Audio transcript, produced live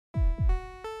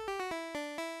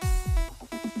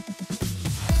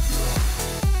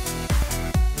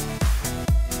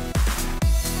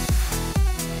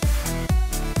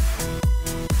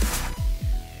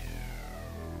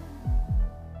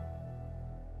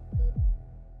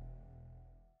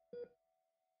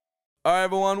All right,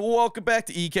 everyone, welcome back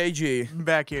to EKG.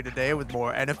 Back here today with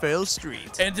more NFL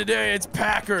Street. And today it's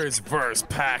Packers versus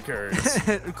Packers.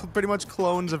 Pretty much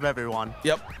clones of everyone.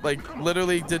 Yep, like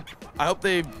literally I hope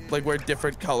they like wear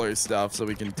different color stuff so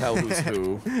we can tell who's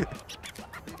who.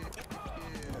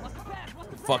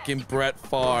 Fucking Brett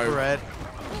Favre. Brett.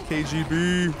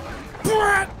 KGB.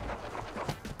 Brett!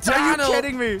 Are you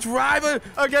kidding me? Driver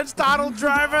against Donald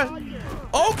Driver.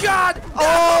 Oh God!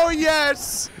 Oh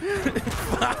yes! Yep.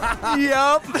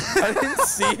 I didn't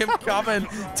see him coming.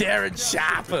 Darren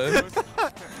Chapper.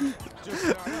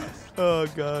 Oh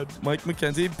God. Mike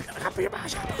McKenzie.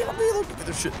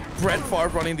 Brett Favre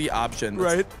running the option.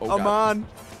 Right. Oh, Amon.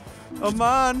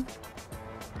 Amon.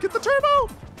 Get the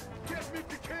turbo.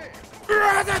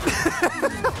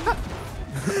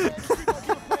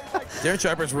 Darren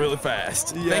Sharper's really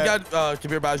fast. Yeah. Thank God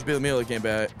Kabir Bajamila came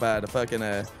back by the fucking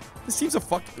this team's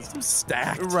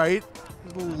stacked. Right.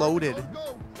 Loaded.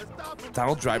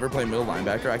 Donald Driver playing middle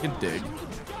linebacker, I can dig.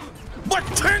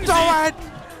 McKenzie! Do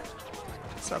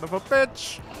it! Son of a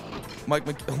bitch. Mike,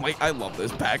 I love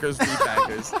this. Packers v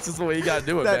Packers. This is the way you gotta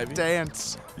do it, that baby.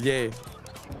 Dance. Yeah.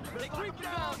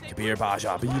 Kabir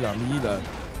Bajamila.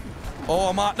 Oh,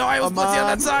 Amon. No, I was blitzing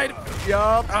on that side.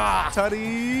 Yup. Ah.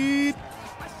 Tutty.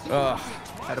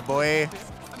 Attaboy.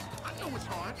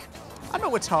 I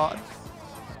know it's hard.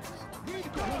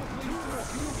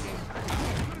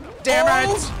 Damn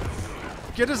it!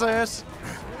 Get his ass.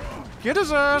 Get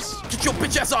his ass. Get your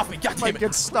bitch ass off me. God damn Might it.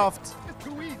 get stuffed.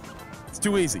 It's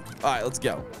too easy. All right, let's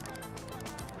go.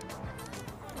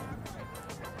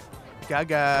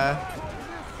 Gaga.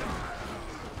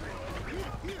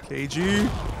 KG.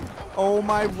 Oh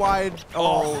my wide.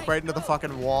 Oh, right into the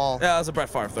fucking wall. Yeah, that was a Brett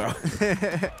Favre throw.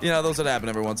 You know, those would happen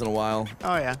every once in a while.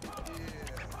 Oh yeah.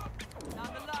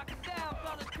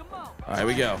 All right, here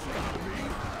we go.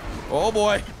 Oh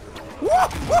boy.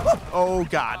 Oh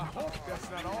God.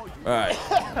 All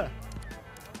right.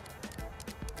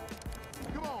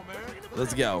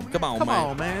 Let's go. Come on, Come man.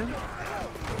 on, man.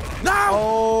 No!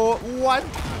 Oh, what?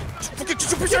 Fucking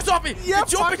get your bitch ass off me! Yeah,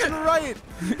 Get your fucking bitch- right.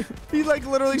 He like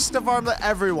literally stiff armed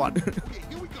everyone.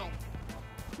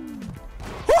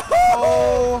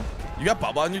 Oh. You got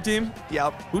Bubba on your team?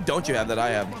 Yep. Who don't you have that I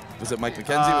have? Was it Mike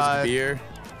McKenzie? Was it Beer?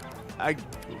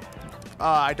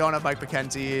 I don't have Mike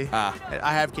McKenzie. Ah.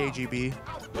 I have KGB.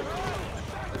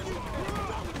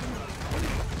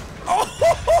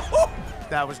 Oh!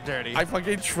 That was dirty. I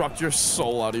fucking trucked your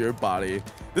soul out of your body.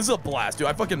 This is a blast, dude.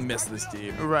 I fucking miss this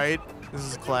team. Right. This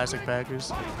is classic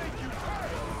Packers.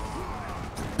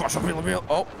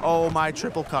 Oh. Oh, my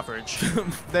triple coverage.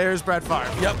 There's Brett Favre.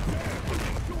 Yep.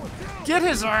 Get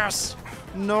his ass.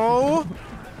 No.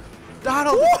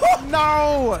 Donald.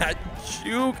 No. That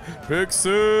juke. Pick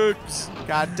six.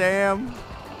 God damn.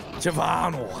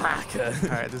 Javon Walker. All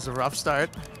right, this is a rough start.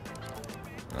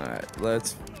 All right,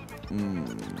 let's.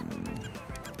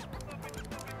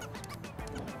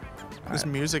 This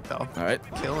music, though. All right.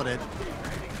 Killing it.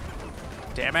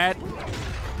 Damn it.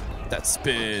 That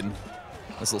spin.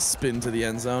 This little spin to the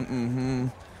end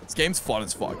zone. This game's fun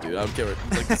as fuck, dude. I don't care.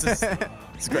 Like, this is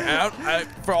it's great.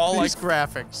 For all These like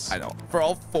graphics. I know. For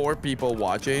all 4 people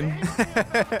watching,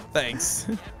 thanks.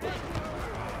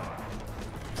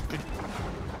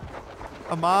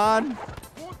 Amon.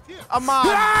 Amon.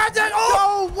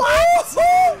 Oh,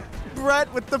 what?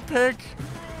 Brett with the pick.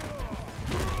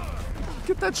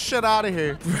 Get that shit out of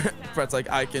here. Brett's like,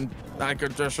 I can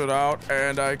dish it out,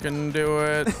 and I can do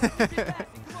it.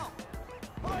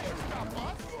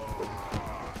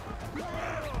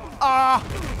 Ah.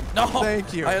 No.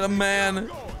 Thank you. I had a man.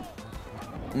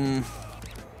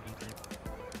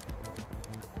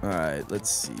 All right,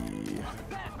 let's see.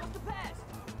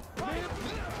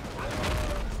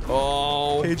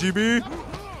 Oh. KGB.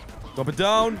 Dump it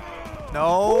down.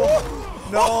 No.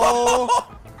 No.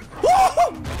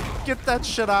 Get that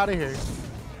shit out of here.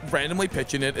 Randomly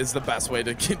pitching it is the best way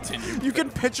to continue. You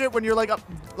can pitch it when you're like up,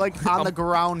 like on the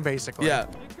ground, basically. Yeah.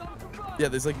 Yeah,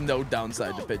 there's like no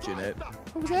downside to pitching it.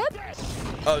 What was that?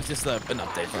 Oh, it's just an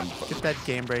update from. Get that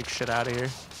game break shit out of here.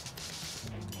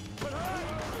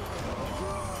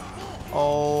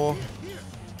 Oh.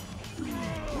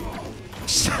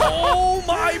 Oh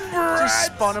my Brett! Just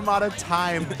spun him out of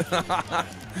time.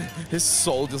 His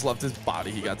soul just left his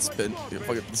body. He got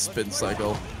fucking spin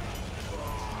cycle.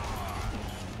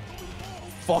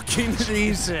 Fucking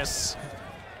Jesus.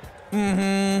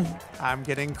 I'm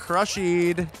getting crushed.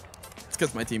 It's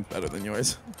because my team's better than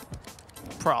yours.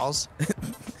 Prowls.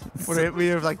 We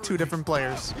have like 2 different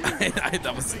players.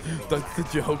 That was the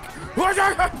joke.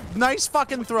 Nice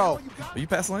fucking throw. You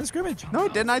passed the line of scrimmage. No, I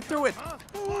didn't. I threw it.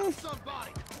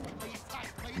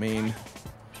 I mean,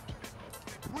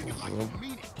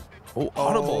 Oh,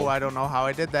 audible. Oh, I don't know how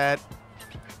I did that.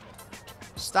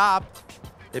 Stop.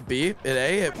 Hit B, hit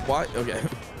A, hit Y. Okay.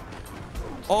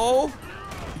 Oh,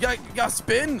 you got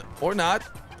spin or not.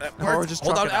 Or just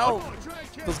hold truck down it L.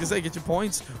 out. I was gonna say, get your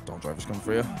points. Don't drivers come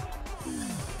for you.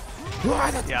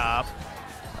 Yeah.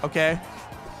 Okay.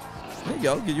 There you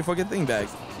go. Get your fucking thing back.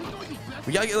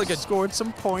 We gotta get like a Scored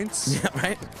some points. Yeah,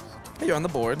 right. Hey, you're on the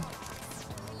board.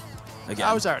 Again.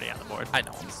 I was already on the board. I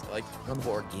know. I'm just like on the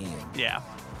board again. Yeah.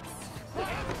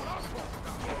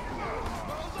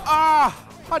 Ah!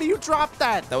 How do you drop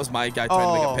that? That was my guy trying to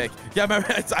Oh. make a pick. Yeah,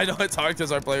 remember? I know it's hard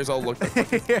because our players all look.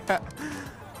 Yeah.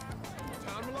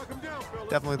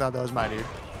 Definitely thought that was my dude.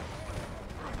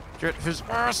 Get his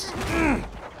ass.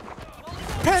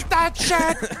 Hit that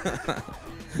shit!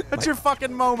 That's your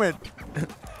fucking moment.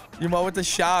 You mow with the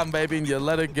sham, baby, and you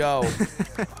let it go.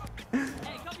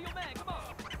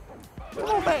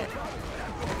 Oh, man.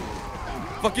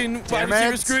 Fucking wide Damn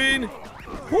receiver it. screen.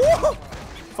 Woo!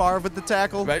 Favre with the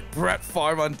tackle. Right, Brett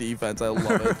Favre on defense. I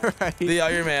love it. Right. The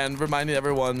Iron Man reminding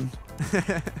everyone.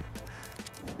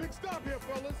 Big stop here,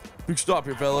 fellas. Big stop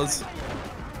here, fellas.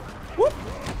 Whoop.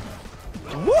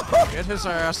 Get his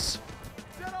ass.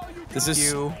 This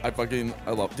is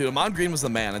I love. Dude, Amon Green was the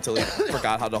man until he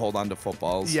forgot how to hold on to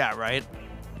footballs. Yeah, right.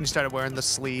 And he started wearing the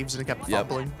sleeves and he kept Yep.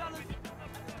 fumbling.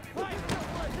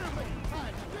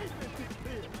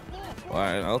 All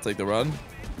right, I'll take the run.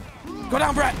 Go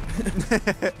down, Brett.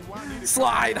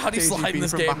 Slide. How do you slide in KGB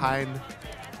this from game? behind.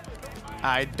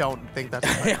 I don't think that's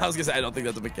right. I was gonna say I don't think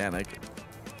that's a mechanic.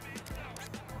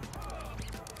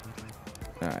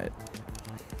 All right.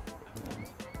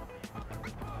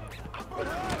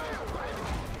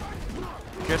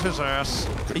 Get his ass.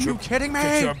 Are you kidding me?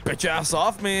 Get your bitch ass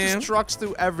off, man. Just trucks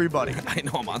through everybody. I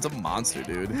know, Amon's a monster,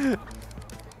 dude.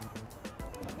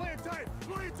 Play it tight.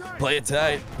 Play it tight. Play it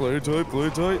tight. Play it tight. Play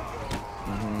it tight.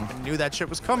 I knew that shit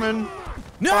was coming.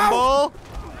 No! Fumble.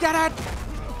 Get it.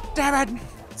 Damn it.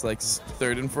 It's like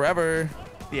third and forever.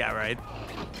 Yeah, right.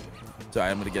 Sorry,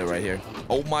 I'm gonna get it right here.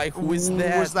 Oh my, who is Who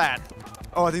that? was that?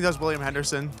 Oh, I think that was William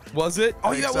Henderson. Was it? Oh,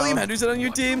 you think got so. William Henderson on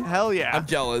your team? Hell yeah. I'm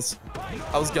jealous.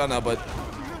 I was gonna, but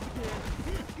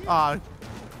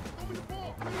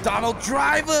Donald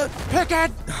Driver. Pick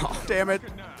it. Oh. Damn it.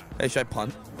 Hey, should I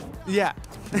punt? Yeah.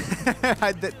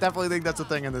 I definitely think that's a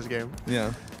thing in this game.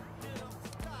 Yeah.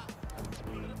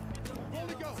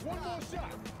 Only got one more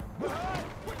shot.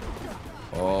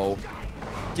 Oh.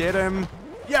 Get him.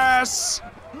 Yes.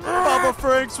 Bubba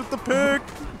Franks with the pick.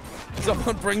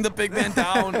 Someone bring the big man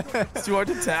down. It's too hard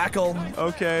to tackle.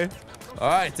 Okay. All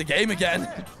right, it's a game again.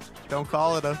 Don't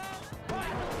call it a.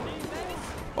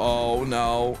 Oh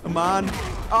no. Come on.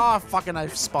 Oh, fucking I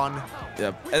spun.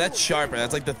 Yep. And that's sharper.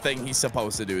 That's like the thing he's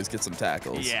supposed to do is get some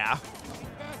tackles. Yeah.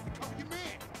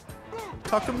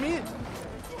 Tuck him in.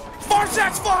 4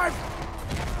 sacks, 5.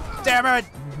 Damn it.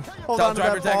 Hold Tell on to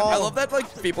driver that tackle. ball. I love that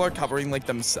like people are covering like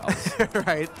themselves.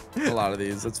 Right. A lot of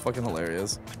these. It's fucking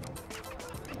hilarious.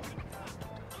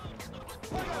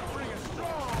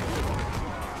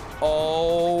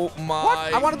 Oh my.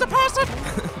 What? I wanted to pass it.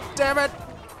 Damn it.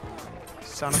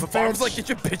 Son of a Farms bitch. like get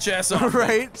your bitch ass off.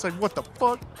 Right? It's like, what the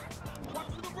fuck?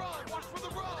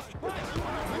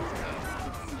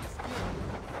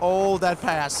 Oh, that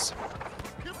pass.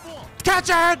 Catch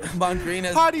it! Amon Green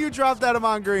has. How do you drop that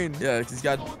Amon Green? Yeah, he's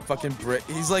got fucking brick.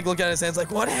 He's like looking at his hands like,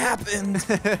 what happened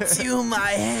to my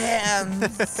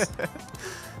hands?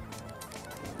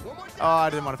 Oh, I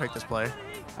didn't want to pick this play.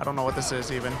 I don't know what this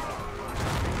is even.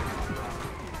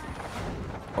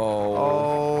 Oh.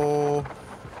 Oh.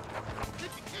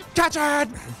 Catch it!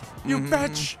 You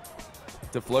bitch!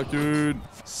 Deflected.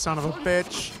 Son of a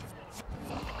bitch.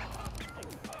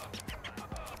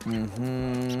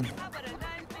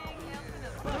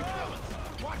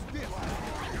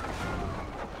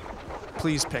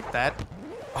 Please pick that.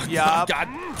 Oh, Yup. God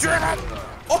damn it.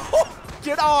 Oh.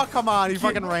 Oh, come on. He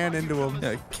fucking ran into him.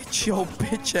 Yeah, get your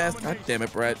bitch ass. God damn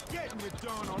it, Brett.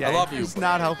 Yeah, I love you. He's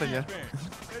not helping you.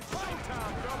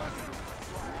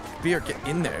 Beer, get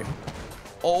in there.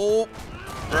 Oh.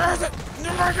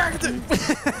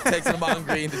 Takes an Amon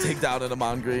Green to take down an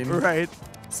Amon Green. Right.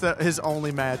 It's his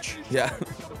only match. Yeah.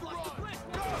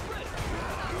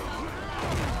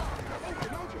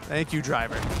 Thank you,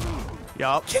 driver.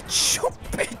 Yup. Get your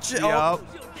bitch ass. Yup.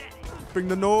 Bring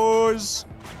the noise.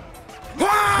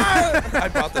 I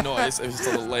brought the noise. It was just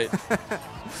a little late.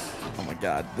 Oh my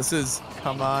God. This is.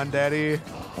 Come on, daddy.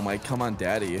 Oh my, come on,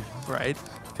 daddy. Right.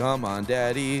 Come on,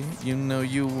 daddy. You know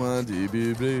you want to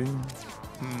be blue.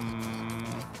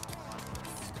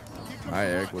 All right,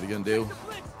 Eric, what are you gonna do?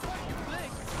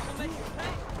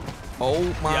 Oh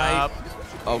my. Yup.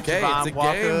 Okay, it's a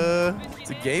Walker. game. It's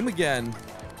a game again.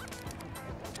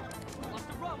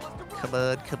 Come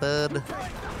on, come on.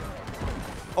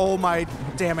 Oh my,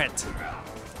 damn it.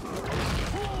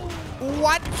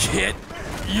 What? Kid.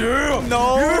 Yeah.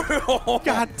 No. Yeah.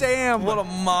 God damn. What a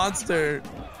monster.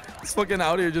 He's fucking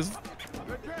out here just.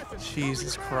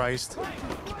 Jesus Christ.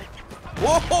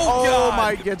 Whoa, Oh God.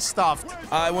 my, get stuffed.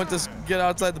 I went to get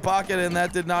outside the pocket and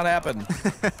that did not happen.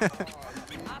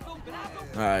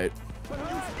 All right.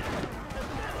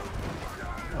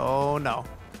 Oh no.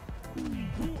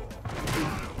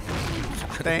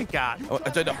 Thank God. Oh, I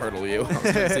tried to hurdle you. I was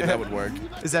trying to see if that would work.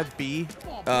 Is that B?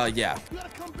 Yeah.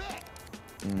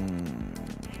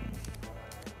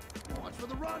 Watch for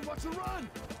the run, watch the run.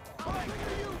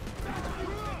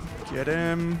 Get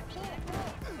him.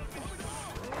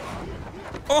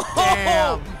 Oh,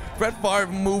 Damn. Brett Favre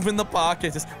moving the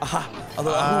pocket. Just, aha. Fuck.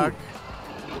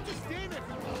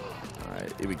 All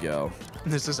right, here we go.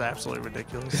 This is absolutely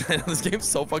ridiculous. This game's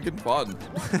so fucking fun.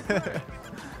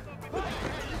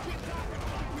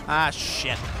 Ah,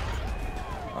 shit.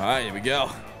 All right, here we go.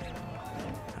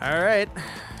 All right.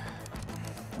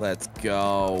 Let's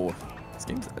go. This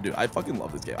game, dude, I fucking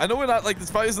love this game. I know we're not like this.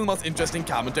 Probably isn't the most interesting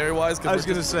commentary-wise. I was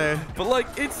gonna say. but like,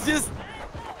 it's just.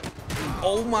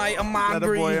 Oh my, I'm That a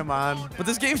hungry. boy, I'm on. But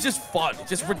this game's just fun. It's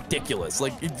just ridiculous.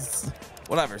 Like it's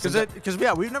whatever. Because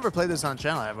yeah, we've never played this on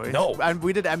channel, have we? No. And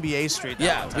we did NBA Street. That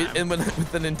yeah, one time. and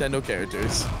with the Nintendo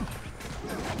characters.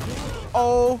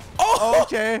 Oh. Oh!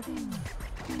 Okay.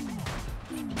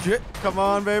 Get, Come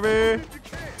on, baby.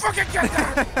 fucking get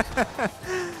that!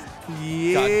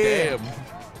 Yeah. God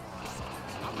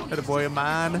damn. That a boy, I'm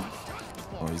on.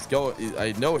 Oh, he's going.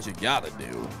 I know what you gotta do.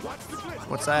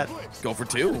 What's that? Go for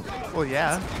two. Well,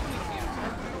 yeah.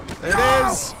 There No!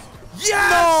 it is.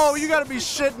 Yes! No, you gotta be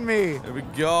shitting me. There we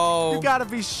go. You gotta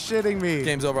be shitting me.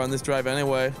 Game's over on this drive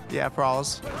anyway. Yeah,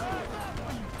 Prawls.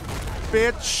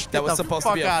 Bitch. That get was the supposed to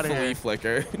fuck be a outta flea here.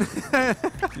 flicker.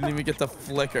 Didn't even get the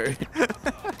flicker.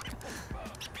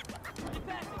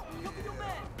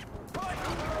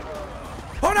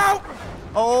 Oh no!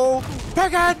 Oh,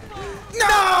 Peckhead!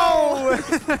 No!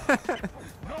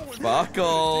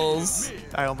 Buckles.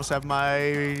 I almost have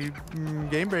my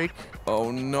game break.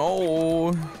 Oh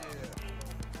no.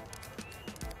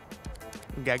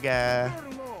 Gaga.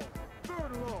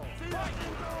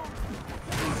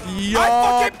 I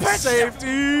Yup, fucking pitched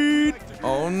safety.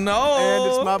 Oh no. And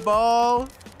it's my ball.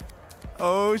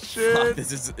 Oh shit.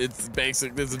 This is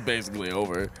basically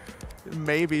over.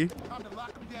 Maybe. Time to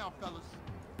lock them down, fellas.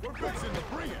 We're fixing to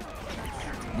bring it.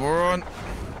 Run.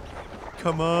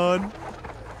 Come on.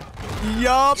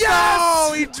 Yup. Yes!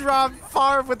 Oh, he dropped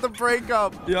Favre with the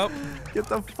breakup. Yep. Get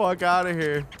the fuck out of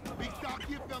here. Big stop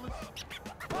here, fellas.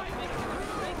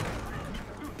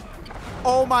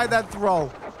 Oh my, that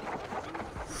throw.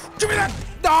 Give me that.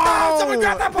 No! Someone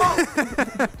grab that ball.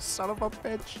 Son of a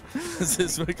bitch. This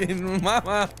is fucking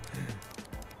mama.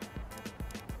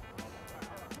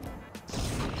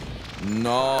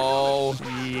 No.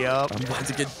 Yup. I'm about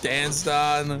to get danced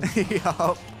on.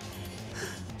 Yup.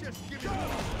 Just give me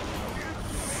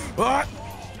Ah!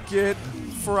 Get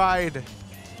fried.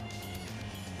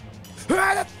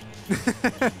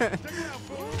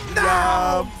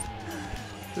 Yup.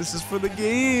 This is for the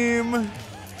game.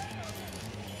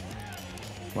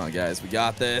 Come on, guys. We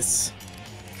got this.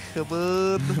 Come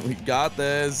on. We got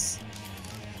this.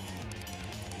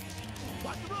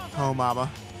 Oh, mama.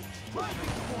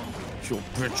 You'll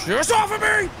bitch yourself off of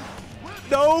me!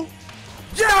 No.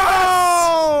 Yes!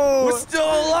 No! We're still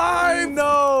alive!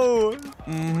 No.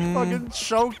 Mm-hmm. Fucking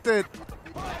choked it.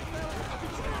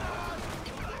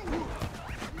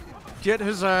 Get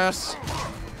his ass.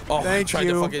 Oh, Thank tried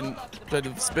you.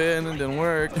 to spin and didn't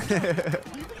work. Let's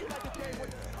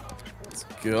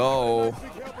go.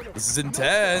 This is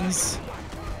intense.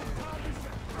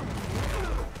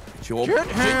 Get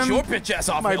him. Your bitch ass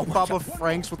off My me. Oh Bubba God.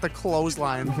 Franks with the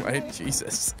clothesline. Right?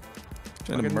 Jesus.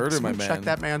 Trying to Fucking murder my man. Check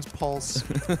that man's pulse.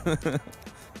 Here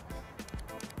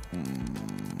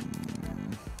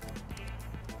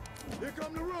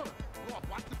come the run.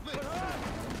 Watch the blitz.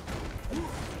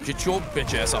 Get your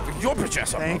bitch ass off me. Your bitch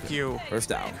ass off me. Thank you. First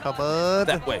down. Come on.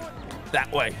 That way. That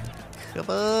way. Come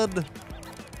on.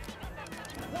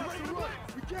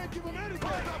 We can't give them anything.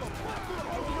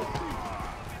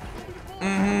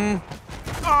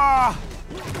 Ah!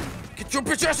 Get your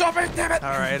bitch ass off me, damn it!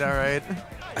 All right, all right.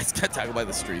 I just got tackled by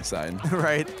the street sign.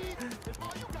 Right.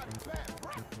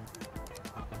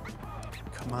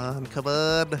 Come on, come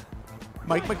on.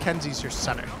 Mike McKenzie's your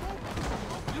center.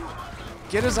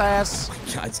 Get his ass.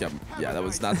 I just got, yeah, that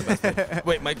was not the best play.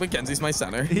 Wait, Mike McKenzie's my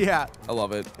center. Yeah. I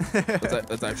love it.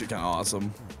 That's actually kind of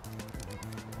awesome.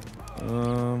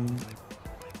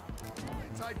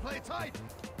 Play tight.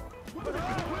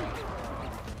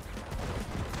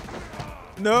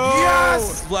 No!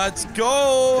 Yes! Let's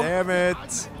go! Damn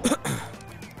it.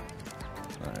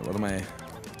 Alright, what am I?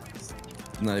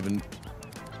 Not even...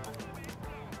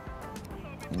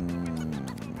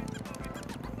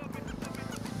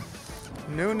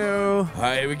 No.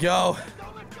 Alright, here we go.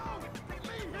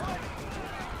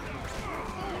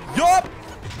 Yup!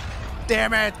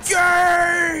 Damn it.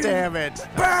 Game! Damn it.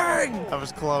 Bang! That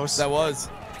was close. That was.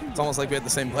 It's almost like we had the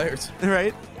same players.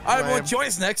 Right? Alright, well, join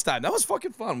us next time. That was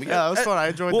fucking fun. Yeah, that was fun. I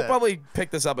enjoyed We'll that. probably pick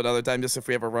this up another time just if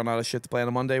we ever run out of shit to play on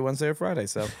a Monday, Wednesday, or Friday.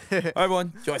 So, alright,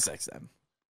 everyone, join us next time.